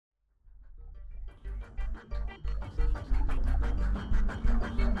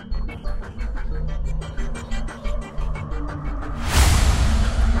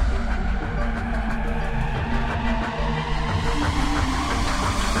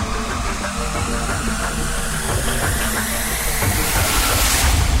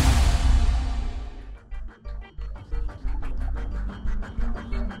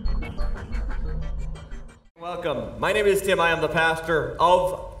My name is Tim. I am the pastor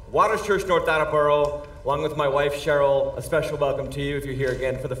of Waters Church North Attleboro, along with my wife Cheryl. A special welcome to you if you're here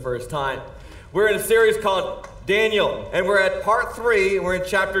again for the first time. We're in a series called Daniel, and we're at part 3, and we're in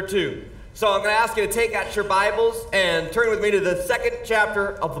chapter 2. So I'm going to ask you to take out your Bibles and turn with me to the second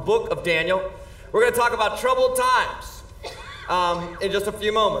chapter of the book of Daniel. We're going to talk about troubled times in just a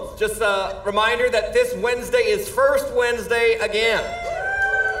few moments. Just a reminder that this Wednesday is First Wednesday again.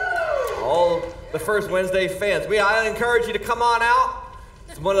 All the First Wednesday fans, I encourage you to come on out.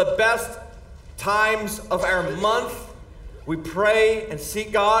 It's one of the best times of our month. We pray and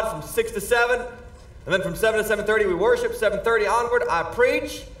seek God from 6 to 7, and then from 7 to 7:30 we worship. 7:30 onward I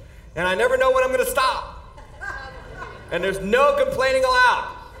preach, and I never know when I'm going to stop. And there's no complaining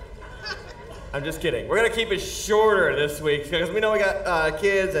allowed. I'm just kidding. We're going to keep it shorter this week because we know we got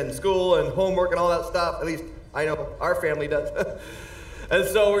kids and school and homework and all that stuff. At least I know our family does. And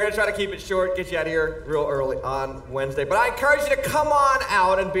so we're going to try to keep it short, get you out of here real early on Wednesday. But I encourage you to come on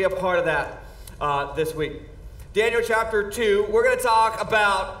out and be a part of that this week. Daniel chapter 2, we're going to talk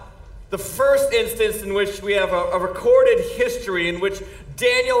about the first instance in which we have a recorded history in which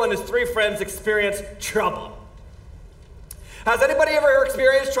Daniel and his 3 friends experienced trouble. Has anybody ever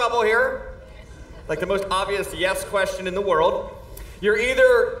experienced trouble here? Like the most obvious yes question in the world. You're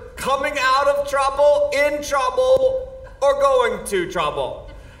either coming out of trouble, in trouble, or going to trouble.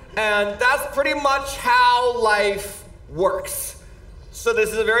 And that's pretty much how life works. So this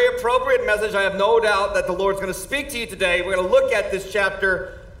is a very appropriate message. I have no doubt that the Lord's going to speak to you today. We're going to look at this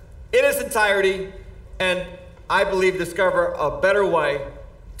chapter in its entirety and I believe discover a better way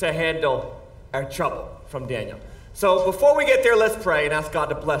to handle our trouble from Daniel. So before we get there, let's pray and ask God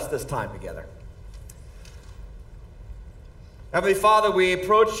to bless this time together. Heavenly Father, we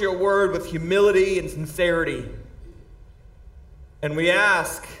approach your word with humility and sincerity. And we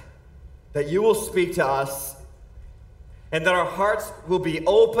ask that you will speak to us and that our hearts will be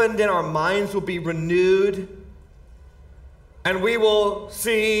opened and our minds will be renewed and we will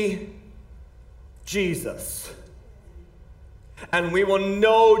see Jesus. And we will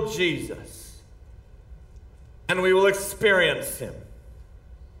know Jesus. And we will experience him.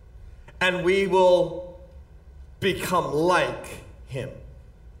 And we will become like him.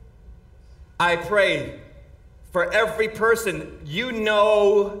 I pray for every person, you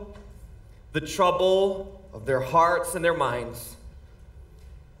know the trouble of their hearts and their minds,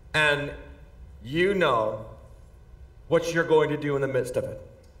 and you know what you're going to do in the midst of it.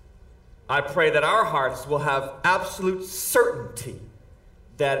 I pray that our hearts will have absolute certainty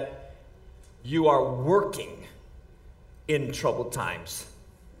that you are working in troubled times.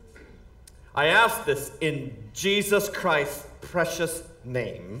 I ask this in Jesus Christ's precious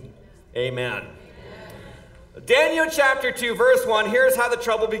name. Amen. Daniel chapter 2, verse 1, here's how the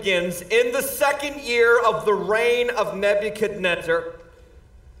trouble begins. In the 2nd year of the reign of Nebuchadnezzar,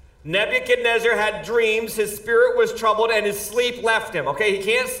 Nebuchadnezzar had dreams, his spirit was troubled, and his sleep left him. Okay, he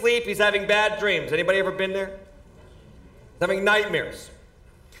can't sleep, he's having bad dreams. Anybody ever been there? He's having nightmares.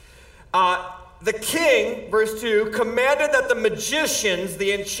 The king, verse 2, commanded that the magicians,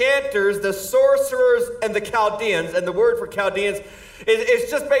 the enchanters, the sorcerers, and the Chaldeans, and the word for Chaldeans is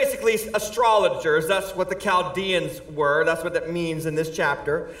just basically astrologers. That's what the Chaldeans were. That's what that means in this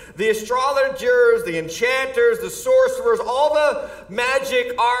chapter. The astrologers, the enchanters, the sorcerers, all the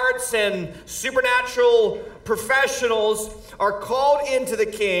magic arts and supernatural professionals are called into the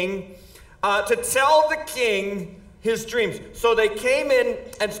king to tell the king his dreams. So they came in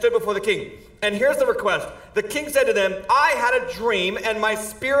and stood before the king. And here's the request. The king said to them, I had a dream and my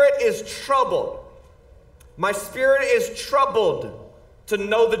spirit is troubled. My spirit is troubled to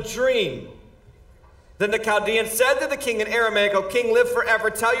know the dream. Then the Chaldean said to the king in Aramaic, O king, live forever.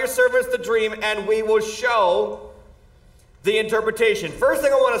 Tell your servants the dream and we will show the interpretation. First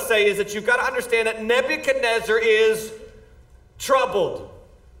thing I want to say is that you've got to understand that Nebuchadnezzar is troubled.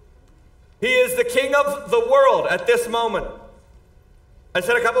 He is the king of the world at this moment. I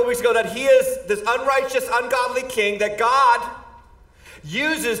said a couple of weeks ago that he is this unrighteous, ungodly king that God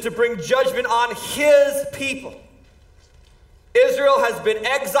uses to bring judgment on his people. Israel has been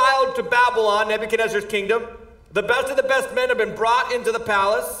exiled to Babylon, Nebuchadnezzar's kingdom. The best of the best men have been brought into the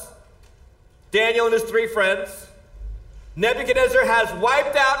palace. Daniel and his 3 friends. Nebuchadnezzar has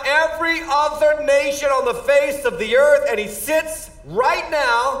wiped out every other nation on the face of the earth, and he sits right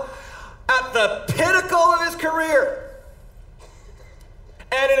now at the pinnacle of his career.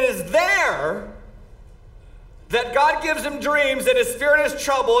 And it is there that God gives him dreams and his spirit is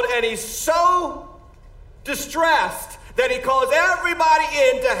troubled and he's so distressed that he calls everybody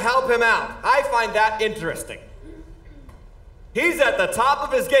in to help him out. I find that interesting. He's at the top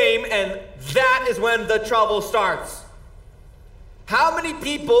of his game, and that is when the trouble starts. How many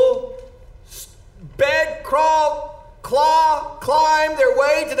people beg, crawl, claw, climb their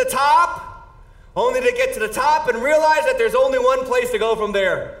way to the top, only to get to the top and realize that there's only one place to go from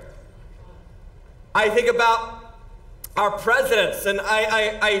there? I think about our presidents, and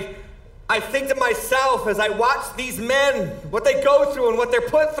I think to myself as I watch these men, what they go through and what they're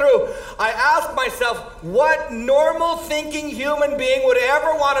put through, I ask myself, what normal thinking human being would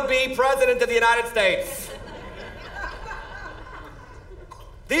ever want to be president of the United States?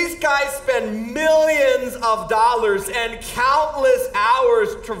 These guys spend millions of dollars and countless hours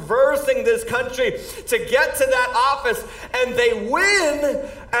traversing this country to get to that office, and they win,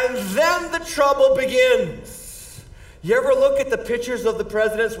 and then the trouble begins. You ever look at the pictures of the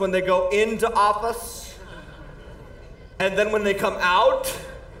presidents when they go into office? And then when they come out,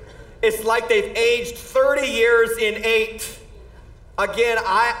 it's like they've aged 30 years in 8. Again,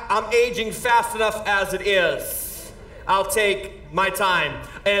 I'm aging fast enough as it is. I'll take my time.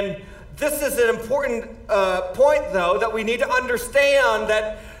 And this is an important point, though, that we need to understand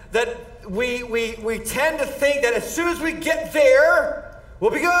that we tend to think that as soon as we get there,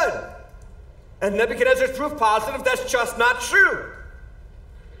 we'll be good. And Nebuchadnezzar's proof positive that's just not true.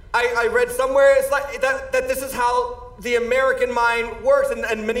 I read somewhere it's like that this is how the American mind works,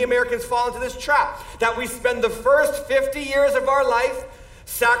 and many Americans fall into this trap, that we spend the first 50 years of our life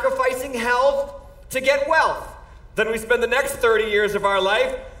sacrificing health to get wealth. Then we spend the next 30 years of our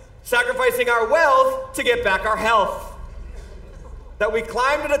life sacrificing our wealth to get back our health. That we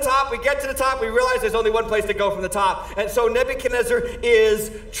climb to the top, we get to the top, we realize there's only one place to go from the top. And so Nebuchadnezzar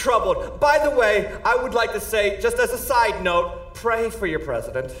is troubled. By the way, I would like to say, just as a side note, pray for your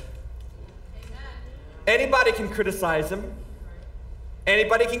president. Amen. Anybody can criticize him.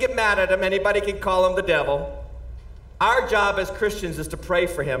 Anybody can get mad at him. Anybody can call him the devil. Our job as Christians is to pray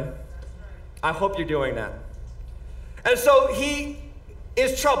for him. I hope you're doing that. And so he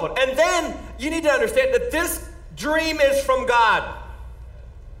is troubled. And then you need to understand that this dream is from God.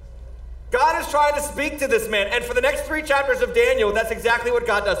 God is trying to speak to this man. And for the next 3 chapters of Daniel, that's exactly what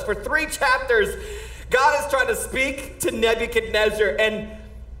God does. For 3 chapters, God is trying to speak to Nebuchadnezzar. And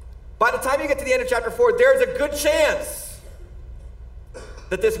by the time you get to the end of chapter 4, there's a good chance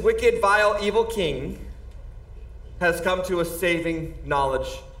that this wicked, vile, evil king has come to a saving knowledge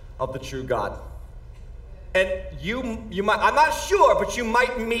of the true God. And you might, I'm not sure, but you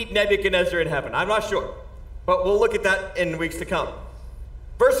might meet Nebuchadnezzar in heaven. I'm not sure. But we'll look at that in weeks to come.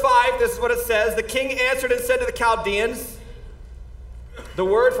 Verse 5, this is what it says. The king answered and said to the Chaldeans, the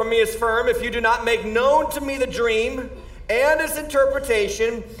word from me is firm. If you do not make known to me the dream and its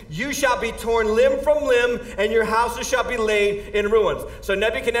interpretation, you shall be torn limb from limb, and your houses shall be laid in ruins. So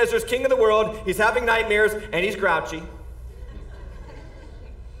Nebuchadnezzar is king of the world. He's having nightmares, and he's grouchy.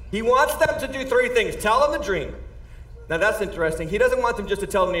 He wants them to do 3 things. Tell them the dream. Now that's interesting. He doesn't want them just to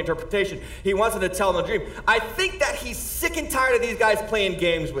tell them the interpretation. He wants them to tell them the dream. I think that he's sick and tired of these guys playing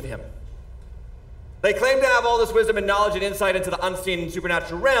games with him. They claim to have all this wisdom and knowledge and insight into the unseen and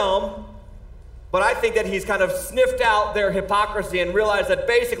supernatural realm, but I think that he's kind of sniffed out their hypocrisy and realized that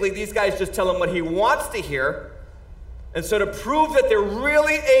basically these guys just tell him what he wants to hear. And so to prove that they're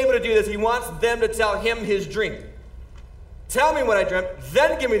really able to do this, he wants them to tell him his dream. Tell me what I dreamt,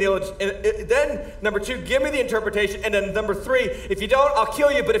 then give me then number 2, give me the interpretation, and then number 3, if you don't, I'll kill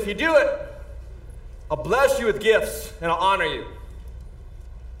you, but if you do it, I'll bless you with gifts, and I'll honor you.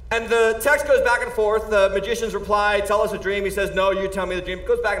 And the text goes back and forth. The magicians reply, tell us a dream. He says, no, you tell me the dream. It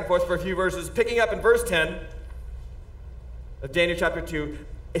goes back and forth for a few verses, picking up in verse 10 of Daniel chapter 2.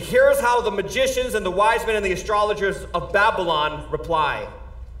 Here's how the magicians and the wise men and the astrologers of Babylon reply.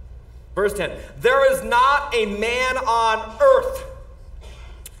 Verse 10, there is not a man on earth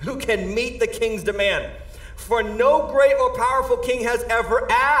who can meet the king's demand, for no great or powerful king has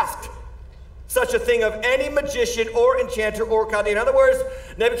ever asked such a thing of any magician or enchanter or Chaldean. In other words,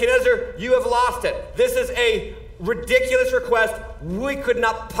 Nebuchadnezzar, you have lost it. This is a ridiculous request. We could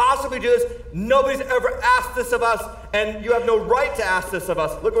not possibly do this. Nobody's ever asked this of us, and you have no right to ask this of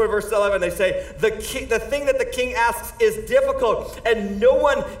us. Look at verse 11. They say, the thing that the king asks is difficult, and no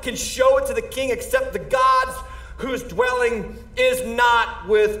one can show it to the king except the gods whose dwelling is not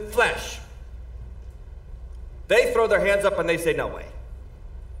with flesh. They throw their hands up and they say, no way.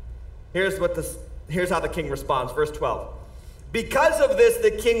 Here's how the king responds. Verse 12. Because of this,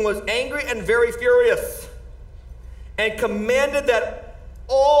 the king was angry and very furious, and commanded that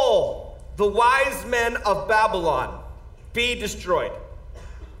all the wise men of Babylon be destroyed.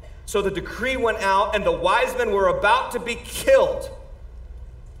 So the decree went out, and the wise men were about to be killed.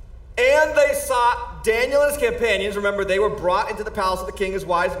 And they sought brought Daniel and his companions. Remember, they were brought into the palace of the king as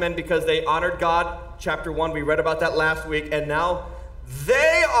wise men because they honored God. Chapter 1, we read about that last week. And now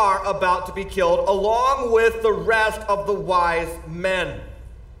they are about to be killed along with the rest of the wise men.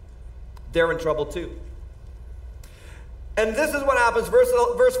 They're in trouble too. And this is what happens,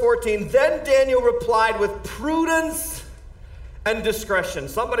 verse 14. Then Daniel replied with prudence and discretion.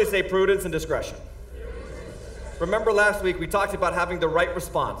 Somebody say prudence and discretion. Remember last week we talked about having the right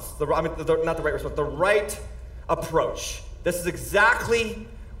response. The right approach. This is exactly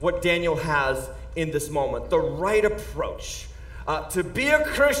what Daniel has in this moment. The right approach. To be a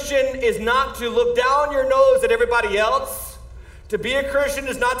Christian is not to look down your nose at everybody else. To be a Christian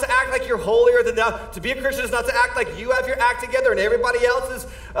is not to act like you're holier than thou. To be a Christian is not to act like you have your act together and everybody else is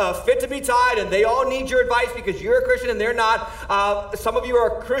fit to be tied and they all need your advice because you're a Christian and they're not. Some of you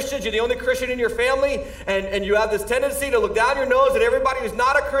are Christians. You're the only Christian in your family and you have this tendency to look down your nose at everybody who's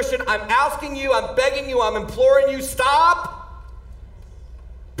not a Christian. I'm asking you, I'm begging you, I'm imploring you, stop.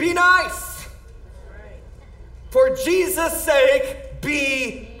 Be nice. For Jesus' sake,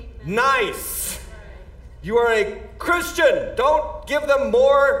 be nice. You are a Christian. Don't give them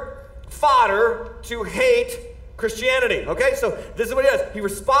more fodder to hate Christianity. Okay, so this is what he does. He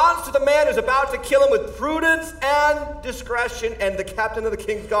responds to the man who's about to kill him with prudence and discretion and the captain of the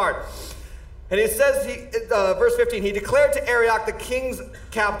king's guard. And he says, verse 15, he declared to Arioch, the king's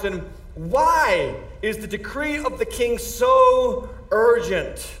captain, why is the decree of the king so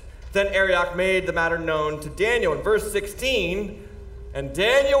urgent? Then Arioch made the matter known to Daniel. In verse 16, and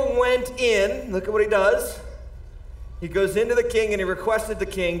Daniel went in, look at what he does. He goes into the king and he requested the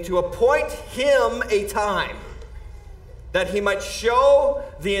king to appoint him a time that he might show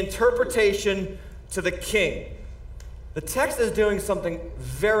the interpretation to the king. The text is doing something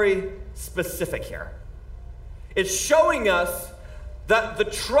very specific here. It's showing us that the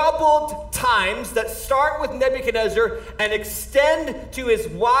troubled times that start with Nebuchadnezzar and extend to his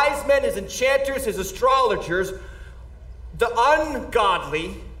wise men, his enchanters, his astrologers, the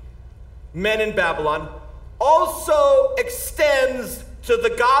ungodly men in Babylon, also extends to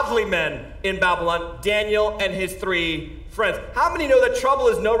the godly men in Babylon, Daniel and his 3 friends. How many know that trouble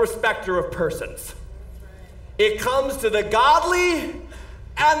is no respecter of persons? It comes to the godly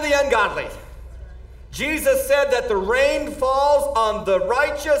and the ungodly. Jesus said that the rain falls on the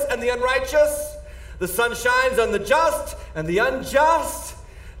righteous and the unrighteous. The sun shines on the just and the unjust.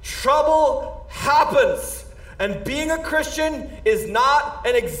 Trouble happens. And being a Christian is not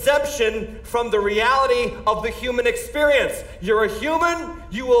an exemption from the reality of the human experience. You're a human,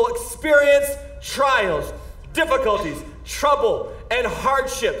 you will experience trials, difficulties, trouble, and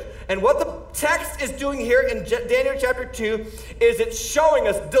hardship. And what the text is doing here in Daniel chapter 2 is it's showing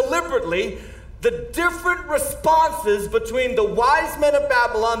us deliberately the different responses between the wise men of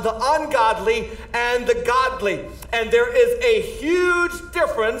Babylon, the ungodly, and the godly. And there is a huge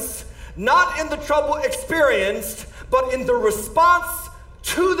difference, not in the trouble experienced, but in the response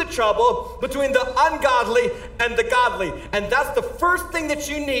to the trouble between the ungodly and the godly. And that's the first thing that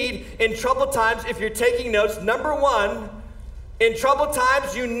you need in troubled times if you're taking notes. Number 1, in troubled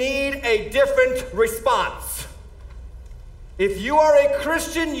times, you need a different response. If you are a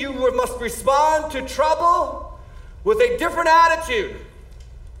Christian, you must respond to trouble with a different attitude,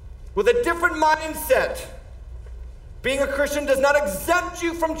 with a different mindset. Being a Christian does not exempt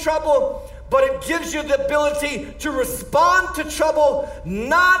you from trouble, but it gives you the ability to respond to trouble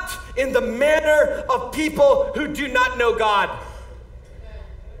not in the manner of people who do not know God.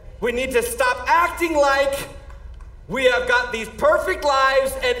 We need to stop acting like we have got these perfect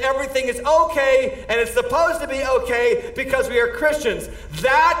lives and everything is okay and it's supposed to be okay because we are Christians.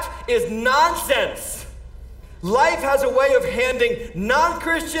 That is nonsense. Life has a way of handing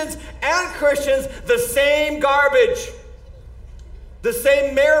non-Christians and Christians the same garbage. The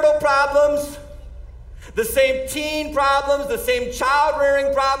same marital problems, the same teen problems, the same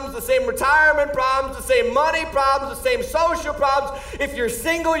child-rearing problems, the same retirement problems, the same money problems, the same social problems. If you're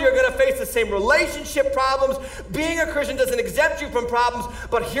single, you're going to face the same relationship problems. Being a Christian doesn't exempt you from problems,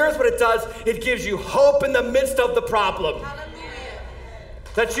 but here's what it does. It gives you hope in the midst of the problem. Hallelujah.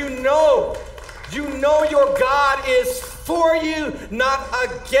 That you know your God is for you, not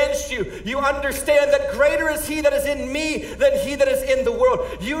against you. You understand that greater is he that is in me than he that is in the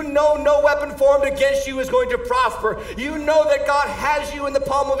world. You know no weapon formed against you is going to prosper. You know that God has you in the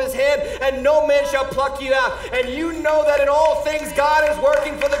palm of his hand and no man shall pluck you out. And you know that in all things God is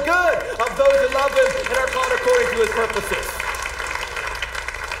working for the good of those who love him and are called according to his purposes.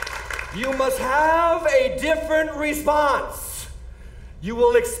 You must have a different response. You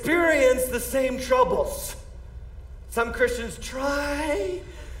will experience the same troubles. Some Christians try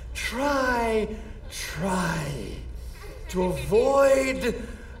try to avoid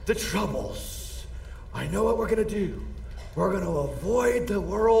the troubles, I know what we're going to do. We're going to avoid the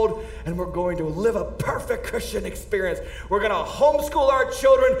world, and we're going to live a perfect Christian experience. We're going to homeschool our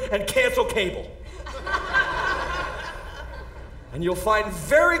children and cancel cable. And you'll find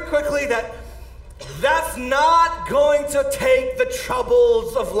very quickly that that's not going to take the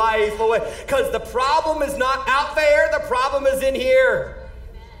troubles of life away, because the problem is not out there, the problem is in here.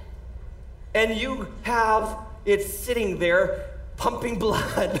 And you have it sitting there, pumping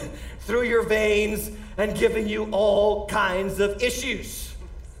blood through your veins and giving you all kinds of issues.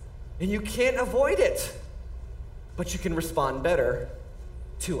 And you can't avoid it, but you can respond better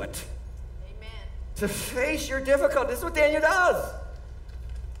to it. Amen. To face your difficulty. This is what Daniel does.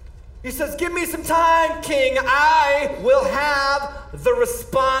 He says, give me some time, King. I will have the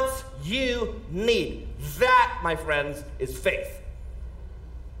response you need. That, my friends, is faith.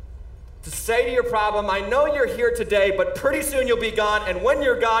 To say to your problem, I know you're here today, but pretty soon you'll be gone, and when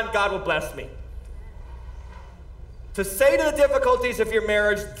you're gone, God will bless me. To say to the difficulties of your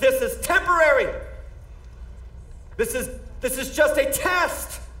marriage, this is temporary. This is just a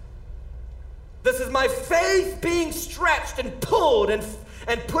test. This is my faith being stretched and pulled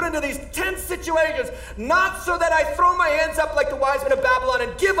and put into these tense situations, not so that I throw my hands up like the wise men of Babylon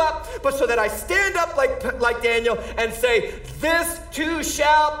and give up, but so that I stand up like Daniel and say, this too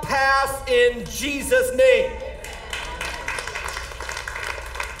shall pass in Jesus' name.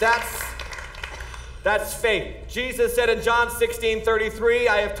 That's faith. Jesus said in John 16:33,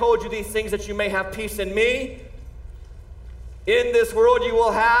 I have told you these things that you may have peace in me. In this world you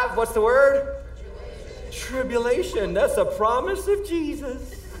will have, what's the word? Tribulation. That's a promise of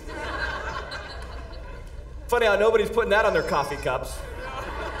Jesus. Funny how nobody's putting that on their coffee cups.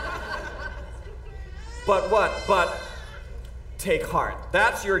 But what? But take heart.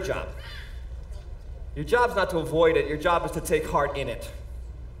 That's your job. Your job's not to avoid it. Your job is to take heart in it.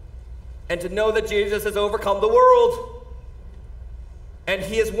 And to know that Jesus has overcome the world. And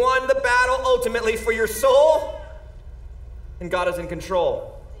he has won the battle ultimately for your soul. And God is in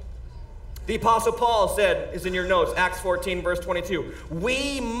control. The Apostle Paul said, is in your notes, Acts 14, verse 22,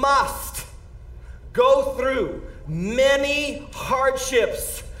 we must go through many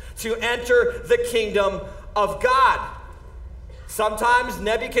hardships to enter the kingdom of God. Sometimes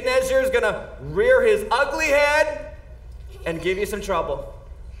Nebuchadnezzar is going to rear his ugly head and give you some trouble.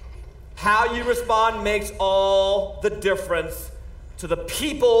 How you respond makes all the difference to the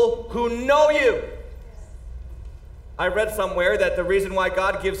people who know you. I read somewhere that the reason why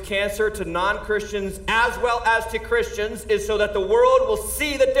God gives cancer to non-Christians as well as to Christians is so that the world will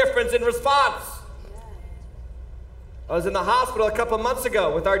see the difference in response. I was in the hospital a couple months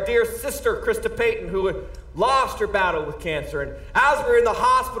ago with our dear sister, Krista Payton, who had lost her battle with cancer. And as we were in the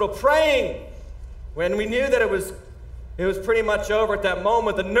hospital praying, when we knew that it was pretty much over at that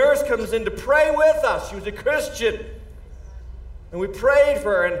moment, the nurse comes in to pray with us. She was a Christian. And we prayed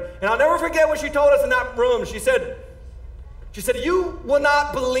for her. And I'll never forget what she told us in that room. She said, you will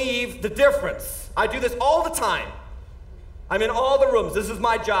not believe the difference. I do this all the time. I'm in all the rooms. This is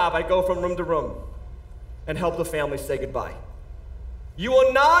my job. I go from room to room and help the family say goodbye. You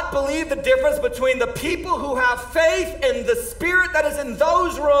will not believe the difference between the people who have faith and the spirit that is in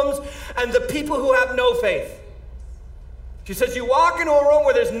those rooms and the people who have no faith. She says you walk into a room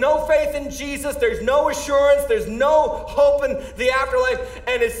where there's no faith in Jesus, there's no assurance, there's no hope in the afterlife,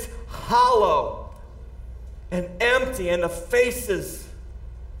 and it's hollow and empty, and the faces.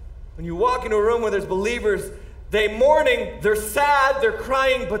 When you walk into a room where there's believers, they're mourning, they're sad, they're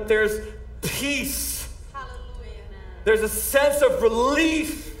crying, but there's peace. Hallelujah. There's a sense of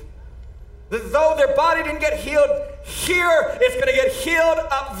relief that though their body didn't get healed here, it's going to get healed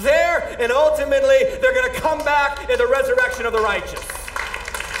up there, and ultimately they're going to come back in the resurrection of the righteous.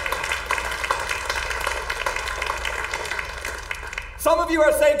 Some of you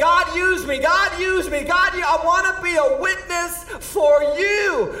are saying, God, use me. God, use me. God, I want to be a witness for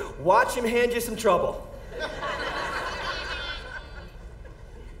you. Watch him hand you some trouble.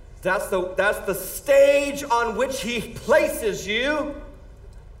 That's the stage on which he places you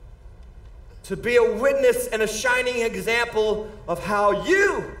to be a witness and a shining example of how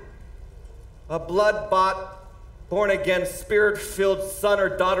you, a blood-bought, born-again, spirit-filled son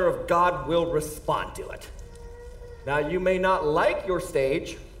or daughter of God, will respond to it. Now, you may not like your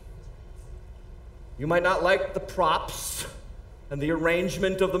stage. You might not like the props and the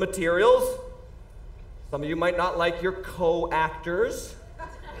arrangement of the materials. Some of you might not like your co-actors.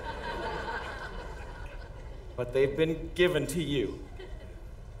 But they've been given to you.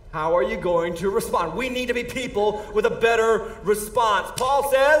 How are you going to respond? We need to be people with a better response.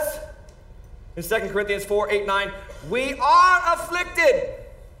 Paul says, In 2 Corinthians 4:8-9, we are afflicted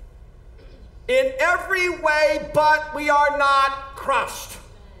in every way, but we are not crushed.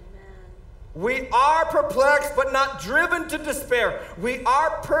 We are perplexed, but not driven to despair. We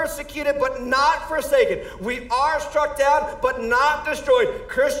are persecuted, but not forsaken. We are struck down, but not destroyed.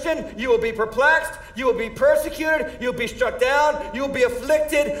 Christian, you will be perplexed, you will be persecuted, you'll be struck down, you will be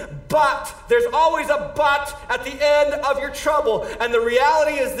afflicted, but there's always a but at the end of your trouble. And the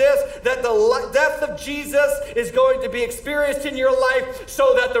reality is this, that the death of Jesus is going to be experienced in your life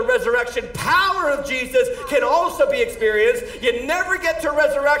so that the resurrection power of Jesus can also be experienced. You never get to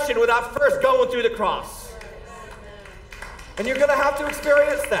resurrection without first going through the cross. And you're going to have to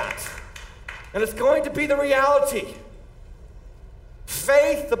experience that. And it's going to be the reality.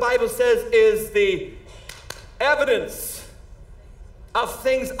 Faith, the Bible says, is the evidence of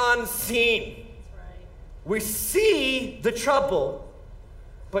things unseen. We see the trouble,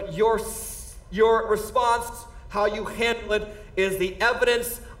 but your response, how you handle it, is the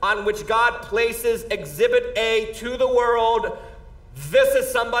evidence on which God places Exhibit A to the world. This is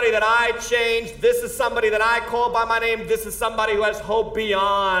somebody that I changed. This is somebody that I call by my name. This is somebody who has hope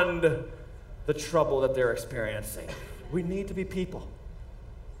beyond the trouble that they're experiencing. We need to be people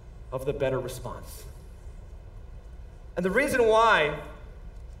of the better response. And the reason why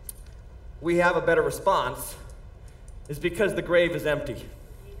we have a better response is because the grave is empty. Amen.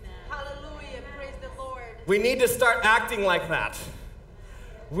 Hallelujah. Praise the Lord. We need to start acting like that.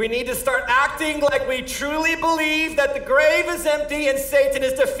 We need to start acting like we truly believe that the grave is empty and Satan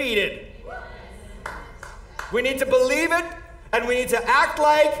is defeated. We need to believe it, and we need to act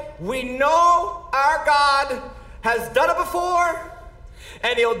like we know our God has done it before,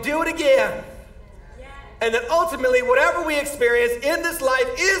 and he'll do it again. And that ultimately, whatever we experience in this life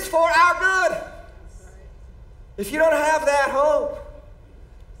is for our good. If you don't have that hope,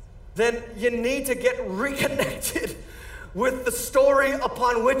 then you need to get reconnected with the story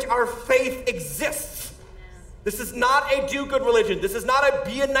upon which our faith exists. This is not a do-good religion. This is not a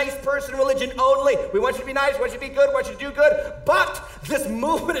be a nice person religion only. We want you to be nice, we want you to be good, we want you to do good. But this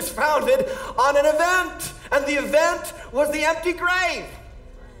movement is founded on an event, and the event was the empty grave.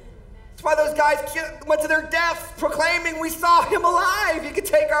 That's why those guys went to their death proclaiming, we saw him alive. You can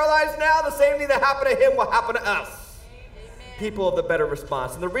take our lives now. The same thing that happened to him will happen to us. Amen. People of the better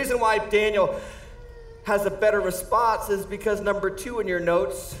response. And the reason why Daniel has a better response is because number 2 in your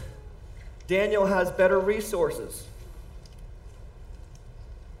notes, Daniel has better resources.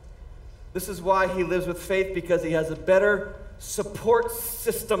 This is why he lives with faith, because he has a better support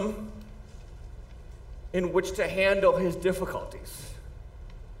system in which to handle his difficulties.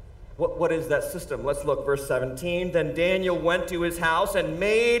 What is that system? Let's look, verse 17. Then Daniel went to his house and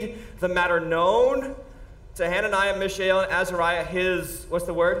made the matter known to Hananiah, Mishael, and Azariah, his, what's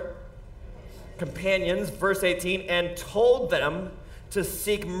the word? Companions, verse 18, and told them to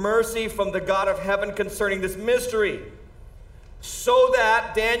seek mercy from the God of heaven concerning this mystery, so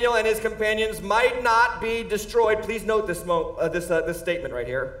that Daniel and his companions might not be destroyed. Please note this statement right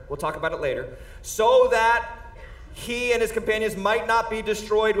here. We'll talk about it later. So that he and his companions might not be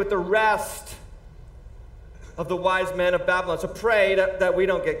destroyed with the rest of the wise men of Babylon. So pray that we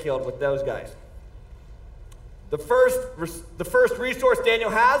don't get killed with those guys. The first resource Daniel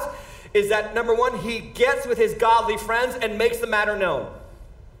has is that, number 1, he gets with his godly friends and makes the matter known.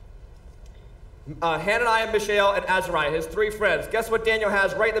 Hananiah, Mishael, and Azariah, his 3 friends. Guess what Daniel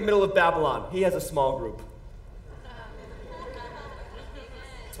has right in the middle of Babylon? He has a small group.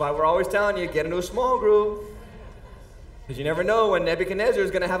 That's why we're always telling you, get into a small group. Because you never know when Nebuchadnezzar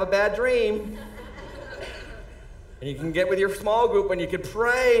is going to have a bad dream. And you can get with your small group and you can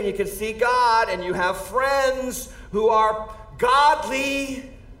pray and you can see God and you have friends who are godly.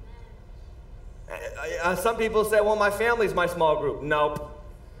 Some people say, well, my family's my small group. Nope.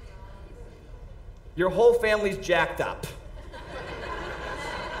 Your whole family's jacked up.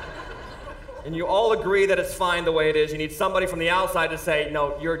 And you all agree that it's fine the way it is. You need somebody from the outside to say,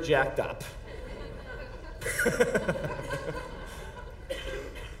 no, you're jacked up.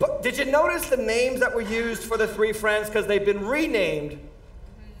 But did you notice the names that were used for the 3 friends? Because they've been renamed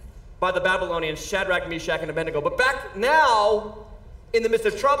by the Babylonians, Shadrach, Meshach, and Abednego. But back now, in the midst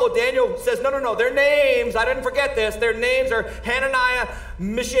of trouble, Daniel says, no, their names, I didn't forget this, their names are Hananiah,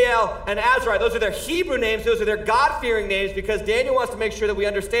 Mishael, and Azariah. Those are their Hebrew names, those are their God-fearing names, because Daniel wants to make sure that we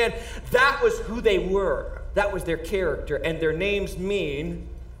understand that was who they were. That was their character, and their names mean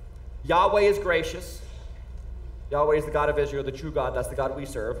Yahweh is gracious. Yahweh is the God of Israel, the true God. That's the God we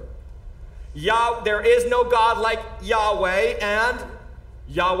serve. There is no God like Yahweh, and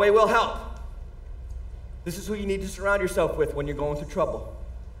Yahweh will help. This is who you need to surround yourself with when you're going through trouble.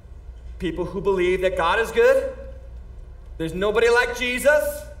 people who believe that God is good, there's nobody like Jesus,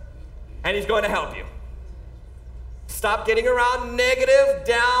 and he's going to help you. Stop getting around negative,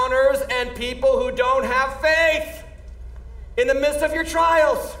 downers, and people who don't have faith in the midst of your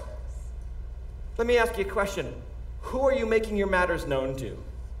trials. Let me ask you a question. Who are you making your matters known to?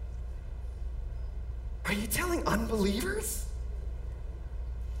 Are you telling unbelievers?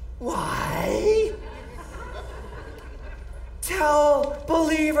 Why? Tell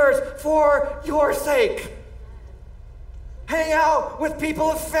believers for your sake. Hang out with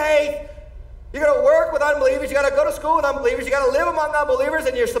people of faith. You gotta work with unbelievers, you gotta go to school with unbelievers, you gotta live among unbelievers,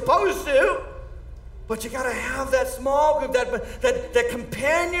 and you're supposed to. But you gotta have that small group, that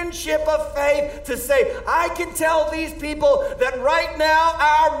companionship of faith to say, I can tell these people that right now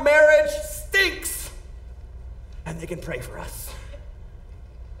our marriage stinks. And they can pray for us.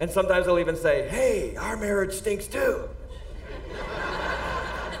 And sometimes they'll even say, hey, our marriage stinks too.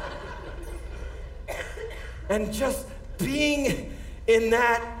 And just being in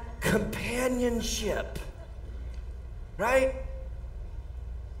that companionship, right?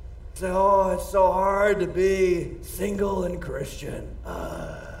 Say, oh, it's so hard to be single and Christian.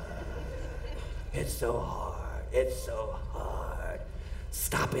 It's so hard. It's so hard.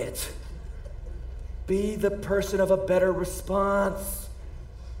 Stop it. Be the person of a better response.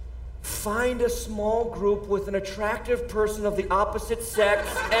 Find a small group with an attractive person of the opposite sex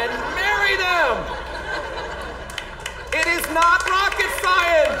and marry them. It is not rocket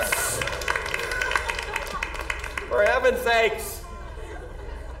science. For heaven's sakes.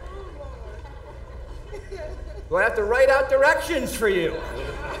 Do I have to write out directions for you?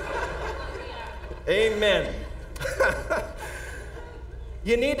 Amen.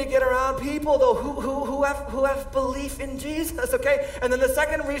 You need to get around people, though, who have belief in Jesus, okay? And then the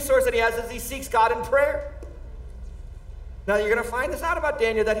second resource that he has is he seeks God in prayer. Now, you're going to find this out about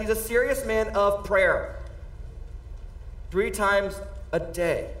Daniel, that he's a serious man of prayer. 3 times a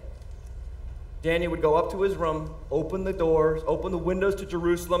day, Daniel would go up to his room, open the doors, open the windows to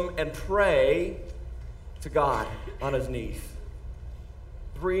Jerusalem, and pray to God on his knees.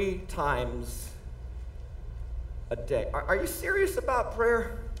 3 times a day. Are you serious about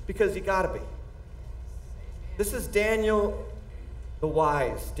prayer? Because you gotta be. This is Daniel the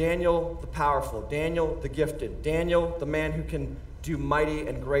wise, Daniel the powerful, Daniel the gifted, Daniel the man who can do mighty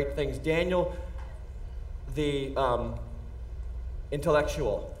and great things, Daniel the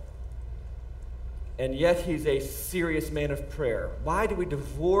intellectual. And yet he's a serious man of prayer. Why do we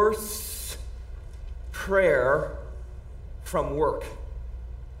divorce prayer from work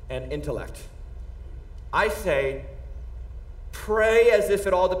and intellect? I say, pray as if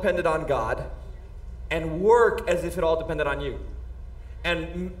it all depended on God, and work as if it all depended on you.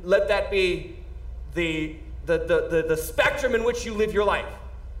 And let that be the spectrum in which you live your life.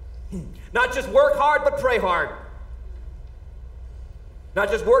 Not just work hard, but pray hard. Not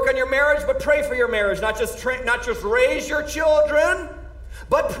just work on your marriage, but pray for your marriage. Not just raise your children,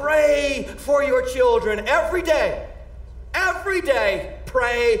 but pray for your children every day. Every day,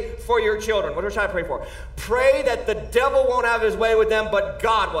 pray for your children. What are we trying to pray for? Pray that the devil won't have his way with them, but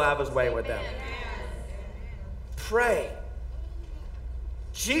God will have his way with them. Pray.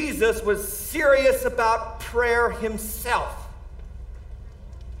 Jesus was serious about prayer himself.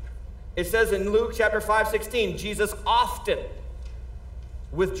 It says in Luke chapter 5:16, Jesus often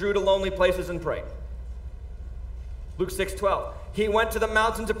withdrew to lonely places and prayed. Luke 6:12, he went to the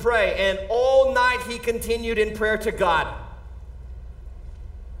mountain to pray, and all night he continued in prayer to God.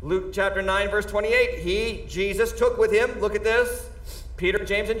 Luke chapter 9, verse 28, Jesus took with him, look at this, Peter,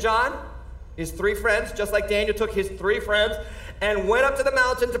 James, and John, his 3 friends, just like Daniel took his 3 friends, and went up to the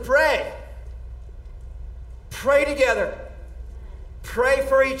mountain to pray. Pray together. Pray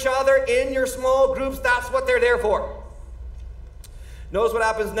for each other in your small groups. That's what they're there for. Notice what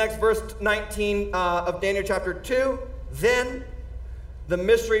happens next, verse 19 of Daniel chapter 2. Then the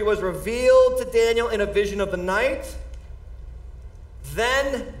mystery was revealed to Daniel in a vision of the night.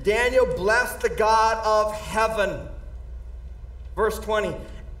 Then Daniel blessed the God of heaven. Verse 20.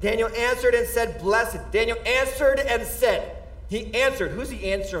 Daniel answered and said, blessed. Daniel answered and said. He answered. Who's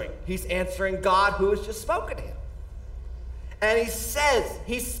he answering? He's answering God who has just spoken to him. And he says,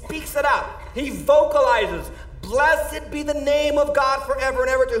 he speaks it out. He vocalizes, blessed be the name of God forever and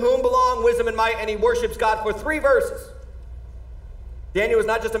ever, to whom belong wisdom and might. And he worships God for 3 verses. Daniel was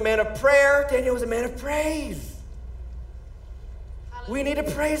not just a man of prayer. Daniel was a man of praise. We need to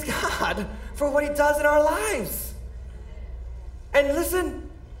praise God for what he does in our lives. And listen,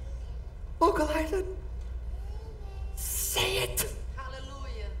 vocalize it. Say it.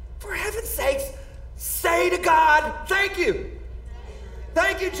 Hallelujah. For heaven's sakes, say to God, thank you.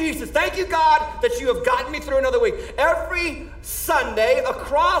 Thank you, Jesus. Thank you, God, that you have gotten me through another week. Every Sunday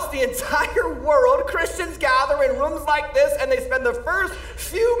across the entire world, Christians gather in rooms like this and they spend the first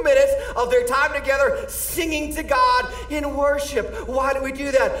few minutes of their time together singing to God in worship. Why do we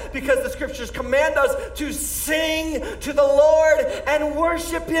do that? Because the scriptures command us to sing to the Lord and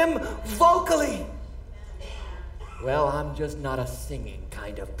worship Him vocally. Well, I'm just not a singing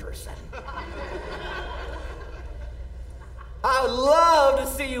kind of person. I would love to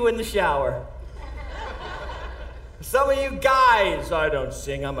see you in the shower. Some of you guys, I don't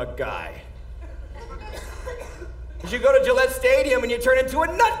sing, I'm a guy. You go to Gillette Stadium and you turn into a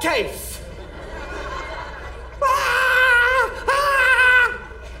nutcase.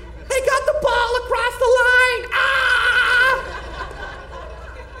 They got the ball across the line.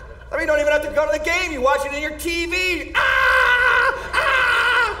 I mean, you don't even have to go to the game. You watch it in your TV.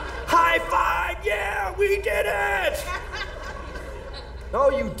 High five, yeah, we did it. No,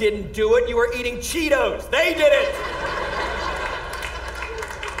 you didn't do it. You were eating Cheetos. They did it.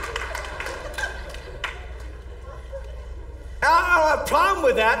 I don't have a problem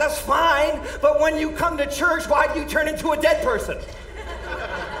with that. That's fine. But when you come to church, why do you turn into a dead person?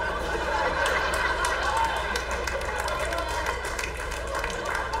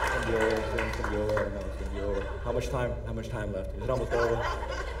 How much time? How much time left? Is it almost over?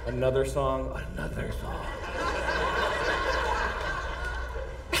 Another song? Another song.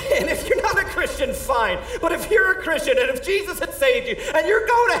 And if you're not a Christian, fine. But if you're a Christian and if Jesus had saved you and you're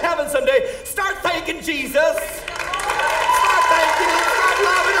going to heaven someday, start thanking Jesus. Start thanking Him. Start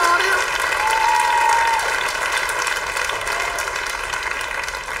loving on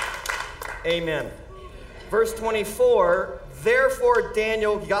Him. Amen. Verse 24, therefore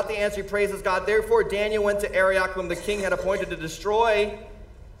Daniel, you got the answer, he praises God. Therefore Daniel went to Arioch, whom the king had appointed to destroy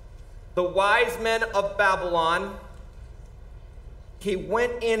the wise men of Babylon. He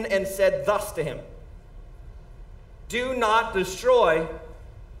went in and said thus to him, do not destroy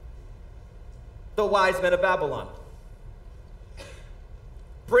the wise men of Babylon.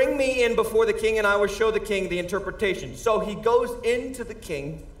 Bring me in before the king, and I will show the king the interpretation. So he goes into the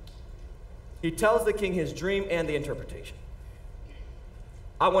king. He tells the king his dream and the interpretation.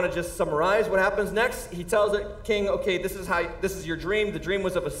 I want to just summarize what happens next. He tells the king, okay, this is your dream. The dream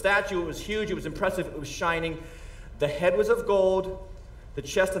was of a statue. It was huge. It was impressive. It was shining. The head was of gold. The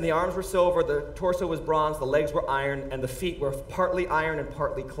chest and the arms were silver. The torso was bronze. The legs were iron. And the feet were partly iron and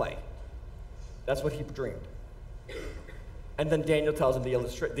partly clay. That's what he dreamed. And then Daniel tells him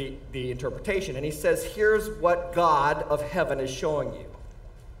the interpretation. And he says, here's what God of heaven is showing you.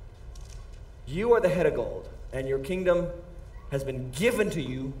 You are the head of gold, and your kingdom has been given to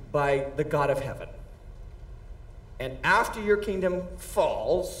you by the God of heaven. And after your kingdom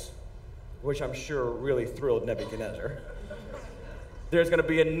falls, which I'm sure really thrilled Nebuchadnezzar, there's going to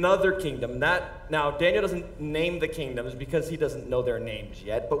be another kingdom. Now, Daniel doesn't name the kingdoms because he doesn't know their names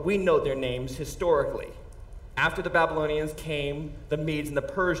yet, but we know their names historically. After the Babylonians came the Medes and the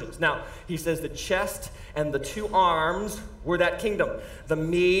Persians. Now, he says the chest and the two arms were that kingdom. The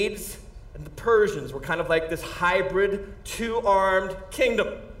Medes and the Persians were kind of like this hybrid, two-armed kingdom.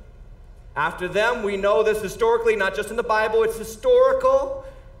 After them, we know this historically, not just in the Bible, it's historical,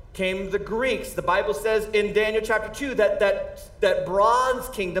 came the Greeks. The Bible says in Daniel chapter 2 that bronze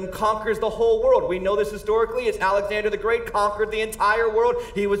kingdom conquers the whole world. We know this historically. It's Alexander the Great conquered the entire world.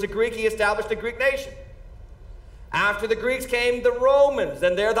 He was a Greek. He established a Greek nation. After the Greeks came the Romans,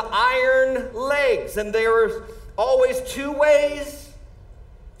 and they're the iron legs, and there were always two ways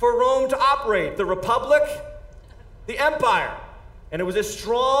for Rome to operate, the Republic, the Empire. And it was a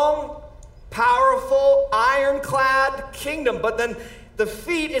strong, powerful, ironclad kingdom. But then the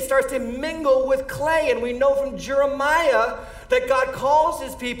feet, it starts to mingle with clay. And we know from Jeremiah that God calls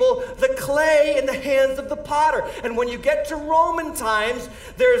his people the clay in the hands of the potter. And when you get to Roman times,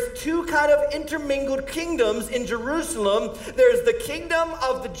 there's two kind of intermingled kingdoms in Jerusalem. There's the kingdom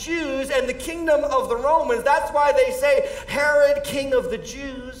of the Jews and the kingdom of the Romans. That's why they say Herod, king of the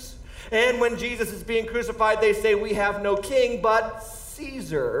Jews. And when Jesus is being crucified, they say we have no king but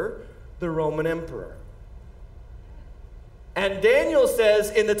Caesar, the Roman emperor. And Daniel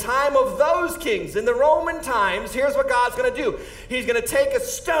says, in the time of those kings, in the Roman times, here's what God's going to do. He's going to take a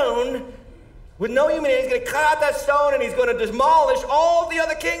stone with no human hand. He's going to cut out that stone and he's going to demolish all the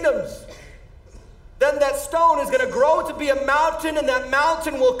other kingdoms. Then that stone is going to grow to be a mountain, and that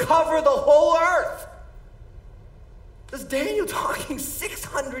mountain will cover the whole earth. This is Daniel talking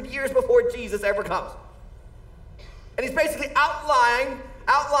 600 years before Jesus ever comes. And he's basically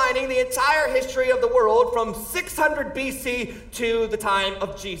outlining the entire history of the world from 600 BC to the time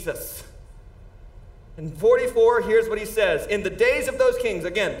of Jesus. In 44, here's what he says. In the days of those kings,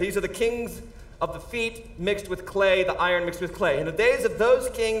 again, these are the kings of the feet mixed with clay, the iron mixed with clay. In the days of those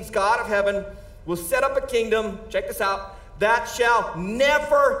kings, God of heaven will set up a kingdom, check this out, that shall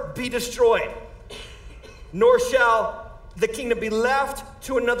never be destroyed, nor shall the kingdom be left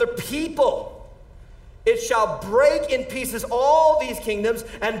to another people. It shall break in pieces all these kingdoms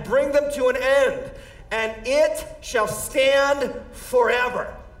and bring them to an end, and it shall stand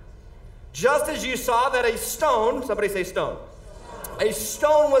forever. Just as you saw that a stone, somebody say stone, a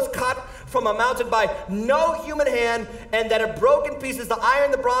stone was cut from a mountain by no human hand, and that it broke in pieces the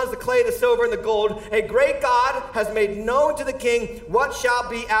iron, the bronze, the clay, the silver, and the gold. A great God has made known to the king what shall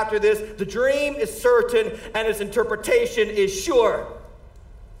be after this. The dream is certain, and its interpretation is sure.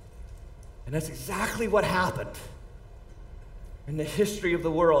 And that's exactly what happened in the history of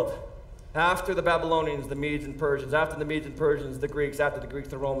the world. After the Babylonians, the Medes and Persians, after the Medes and Persians, the Greeks, after the Greeks,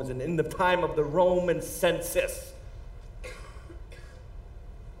 the Romans, and in the time of the Roman census,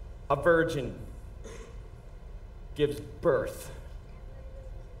 a virgin gives birth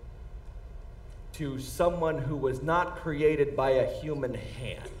to someone who was not created by a human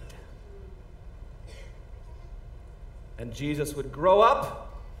hand. And Jesus would grow up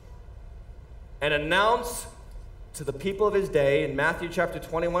and announce to the people of his day in Matthew chapter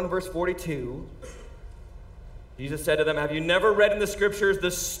 21, verse 42, Jesus said to them, have you never read in the scriptures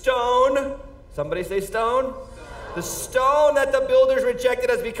the stone, somebody say stone? The stone that the builders rejected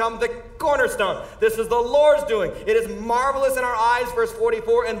has become the cornerstone. This is the Lord's doing. It is marvelous in our eyes, verse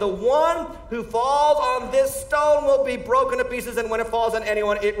 44, and the one who falls on this stone will be broken to pieces, and when it falls on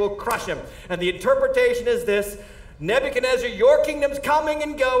anyone, it will crush him. And the interpretation is this: Nebuchadnezzar, your kingdom's coming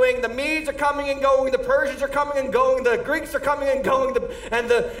and going. The Medes are coming and going. The Persians are coming and going. The Greeks are coming and going. And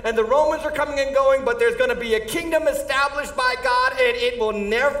the Romans are coming and going. But there's going to be a kingdom established by God, and it will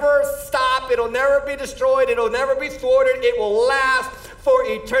never stop. It'll never be destroyed. It'll never be thwarted. It will last for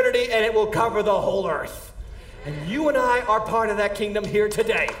eternity, and it will cover the whole earth. And you and I are part of that kingdom here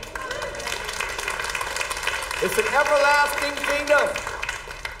today. It's an everlasting kingdom.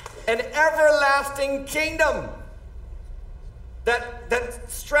 An everlasting kingdom that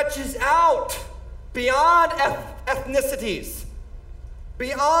stretches out beyond ethnicities,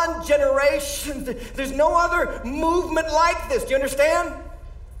 beyond generations. There's no other movement like this. Do you understand?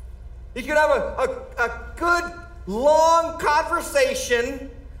 You could have a good, long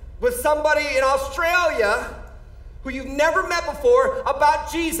conversation with somebody in Australia who you've never met before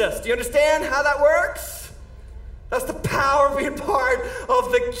about Jesus. Do you understand how that works? That's the power of being part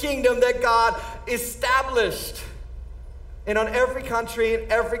of the kingdom that God established. And on every country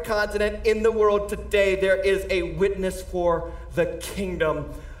and every continent in the world today, there is a witness for the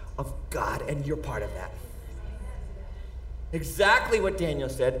kingdom of God, and you're part of that. Exactly what Daniel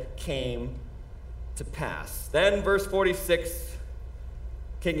said came to pass. Then verse 46,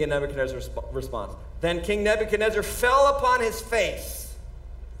 King Nebuchadnezzar's response. Then King Nebuchadnezzar fell upon his face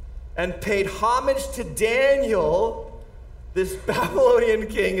and paid homage to Daniel. This Babylonian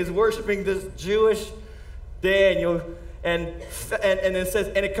king is worshiping this Jewish Daniel. And it says,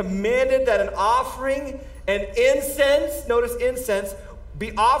 and it commanded that an offering and incense, notice incense,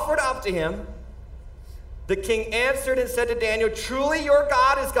 be offered up to him. The king answered and said to Daniel, truly your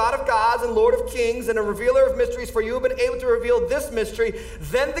God is God of gods and Lord of kings and a revealer of mysteries, for you have been able to reveal this mystery.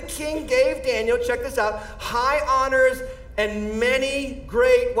 Then the king gave Daniel, check this out, high honors and many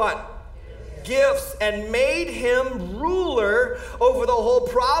great what? Gifts, and made him ruler over the whole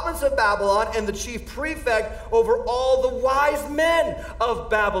province of Babylon and the chief prefect over all the wise men of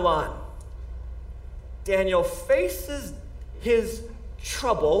Babylon. Daniel faces his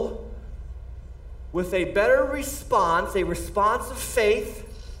trouble with a better response, a response of faith,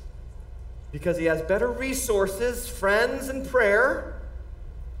 because he has better resources, friends, and prayer.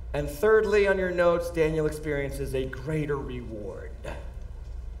 And thirdly, on your notes, Daniel experiences a greater reward.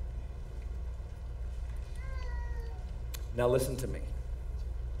 Now listen to me.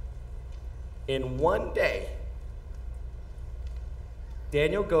 In one day,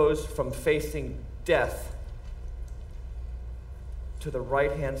 Daniel goes from facing death to the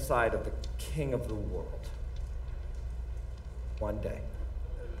right-hand side of the king of the world. One day.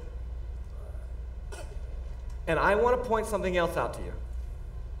 And I want to point something else out to you.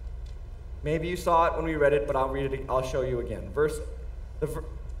 Maybe you saw it when we read it, but I'll read it. I'll show you again. Verse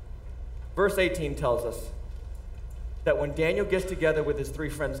 18 tells us that when Daniel gets together with his three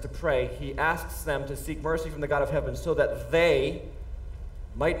friends to pray, he asks them to seek mercy from the God of heaven so that they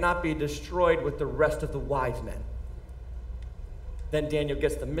might not be destroyed with the rest of the wise men. Then Daniel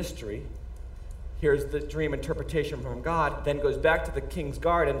gets the mystery, hears the dream interpretation from God, then goes back to the king's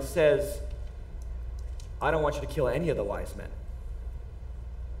guard and says, I don't want you to kill any of the wise men.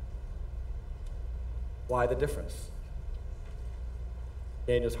 Why the difference?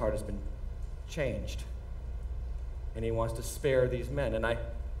 Daniel's heart has been changed, and he wants to spare these men. And I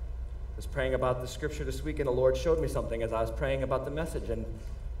was praying about the scripture this week, and the Lord showed me something as I was praying about the message, and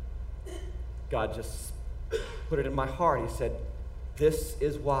God just put it in my heart. He said, this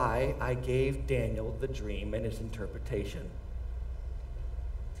is why I gave Daniel the dream and his interpretation,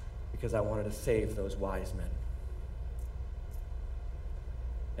 because I wanted to save those wise men.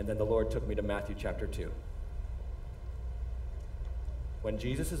 And then the Lord took me to Matthew chapter 2. When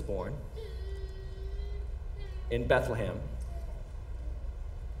Jesus is born in Bethlehem,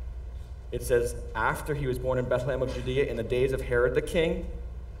 it says, after he was born in Bethlehem of Judea in the days of Herod the king,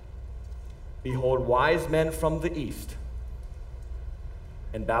 behold, wise men from the east,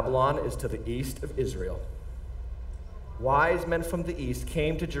 and Babylon is to the east of Israel. Wise men from the east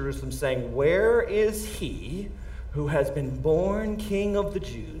came to Jerusalem saying, where is he who has been born King of the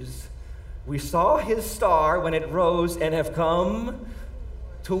Jews? We saw his star when it rose and have come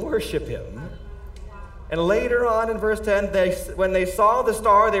to worship him. And later on in verse 10, when they saw the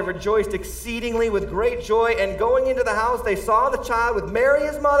star, they rejoiced exceedingly with great joy. And going into the house, they saw the child with Mary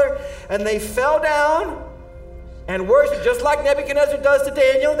his mother, and they fell down and worshiped, just like Nebuchadnezzar does to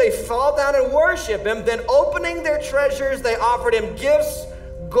Daniel. They fall down and worship him. Then opening their treasures, they offered him gifts,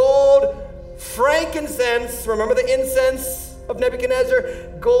 gold, frankincense, remember the incense of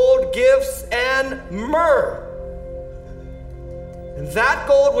Nebuchadnezzar, gold, gifts, and myrrh. And that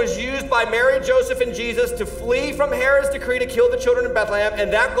gold was used by Mary, Joseph, and Jesus to flee from Herod's decree to kill the children in Bethlehem.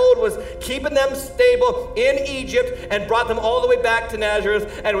 And that gold was keeping them stable in Egypt and brought them all the way back to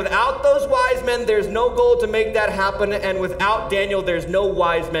Nazareth. And without those wise men, there's no gold to make that happen. And without Daniel, there's no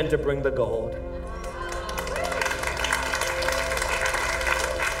wise men to bring the gold.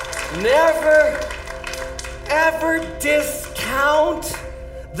 Never, ever discount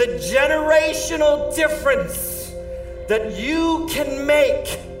the generational difference that you can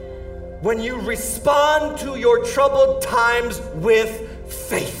make when you respond to your troubled times with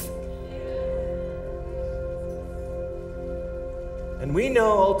faith. And we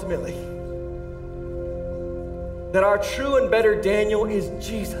know ultimately that our true and better Daniel is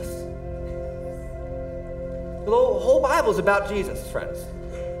Jesus. The whole Bible is about Jesus, friends.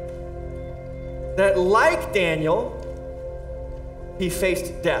 That like Daniel, he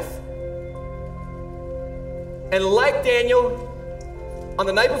faced death. And like Daniel, on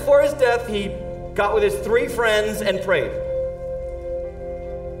the night before his death, he got with his 3 friends and prayed.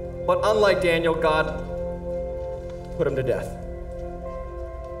 But unlike Daniel, God put him to death.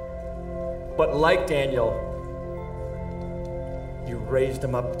 But like Daniel, you raised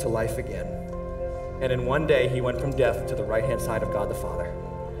him up to life again. And in one day, he went from death to the right-hand side of God the Father.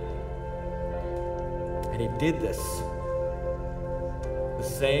 And he did this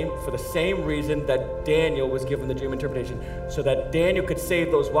for the same reason that Daniel was given the dream interpretation, so that Daniel could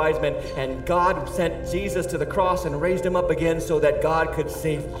save those wise men, and God sent Jesus to the cross and raised him up again so that God could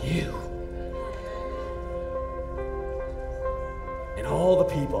save you. And all the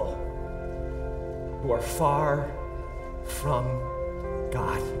people who are far from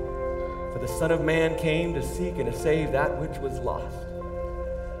God. For the Son of Man came to seek and to save that which was lost.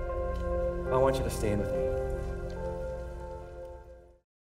 I want you to stand with me.